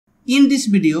In this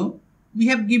video, we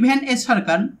have given a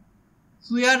circle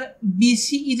where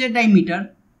BC is a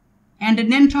diameter and the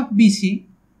length of BC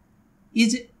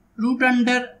is root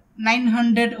under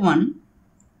 901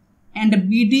 and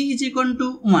BD is equal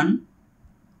to 1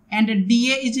 and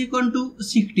DA is equal to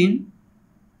 16,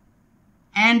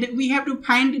 and we have to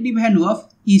find the value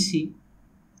of EC.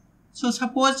 So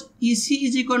suppose EC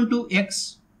is equal to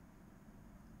X,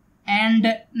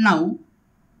 and now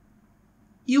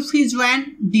if we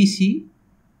join DC,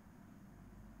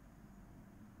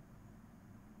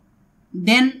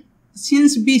 then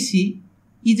since BC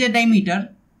is a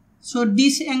diameter, so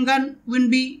this angle will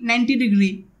be 90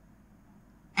 degree.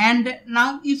 And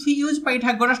now if we use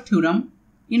Pythagoras theorem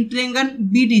in triangle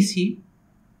BDC,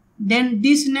 then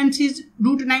this length is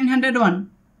root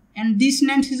 901 and this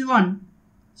length is 1.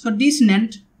 So this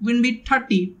length will be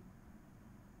 30.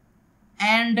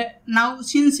 And now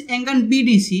since angle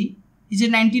BDC is a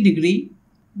 90 degree,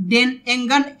 then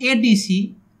angle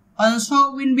ADC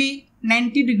also will be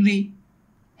 90 degree.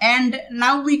 And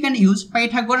now we can use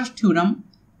Pythagoras theorem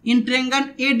in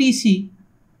triangle ADC.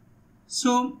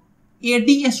 So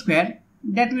AD square,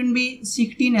 that will be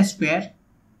 16 square,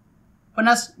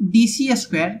 plus DC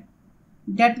square,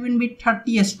 that will be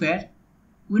 30 square,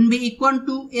 will be equal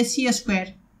to AC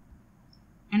square.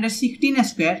 And 16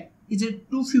 square is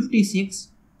 256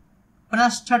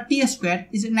 plus 30 square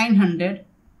is 900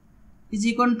 is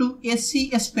equal to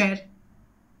AC square,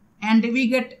 and we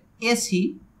get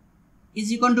AC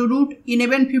is equal to root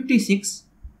 1156,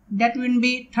 that will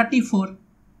be 34.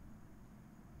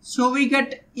 So we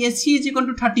get AC is equal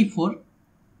to 34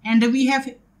 and we have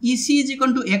EC is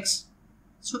equal to X.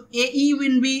 So AE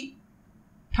will be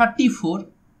 34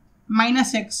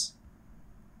 minus X,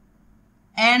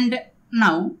 and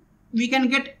now we can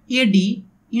get AD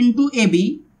into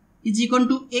AB is equal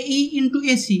to AE into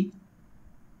AC.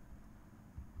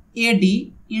 AD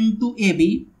into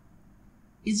AB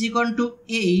is equal to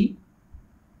AE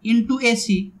into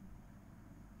AC,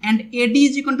 and AD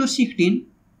is equal to 16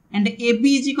 and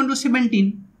AB is equal to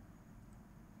 17.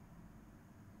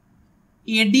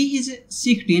 AD is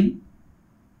 16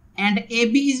 and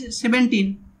AB is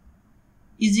 17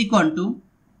 is equal to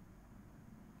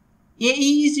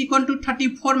AE is equal to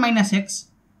 34 minus X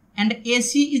and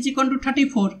AC is equal to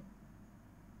 34.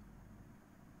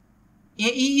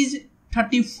 AE is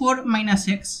 34 minus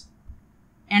X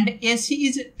and AC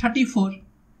is 34.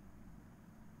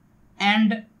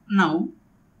 And now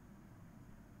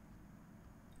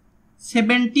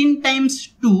 17 times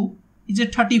 2 is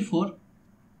 34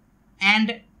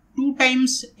 and 2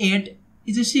 times 8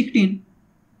 is 16.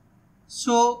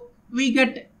 So we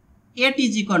get 8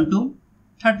 is equal to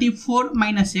 34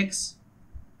 minus X,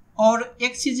 or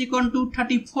X is equal to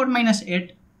 34 minus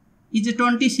 8 is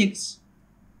 26.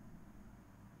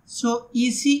 So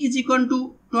EC is equal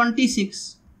to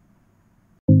 26.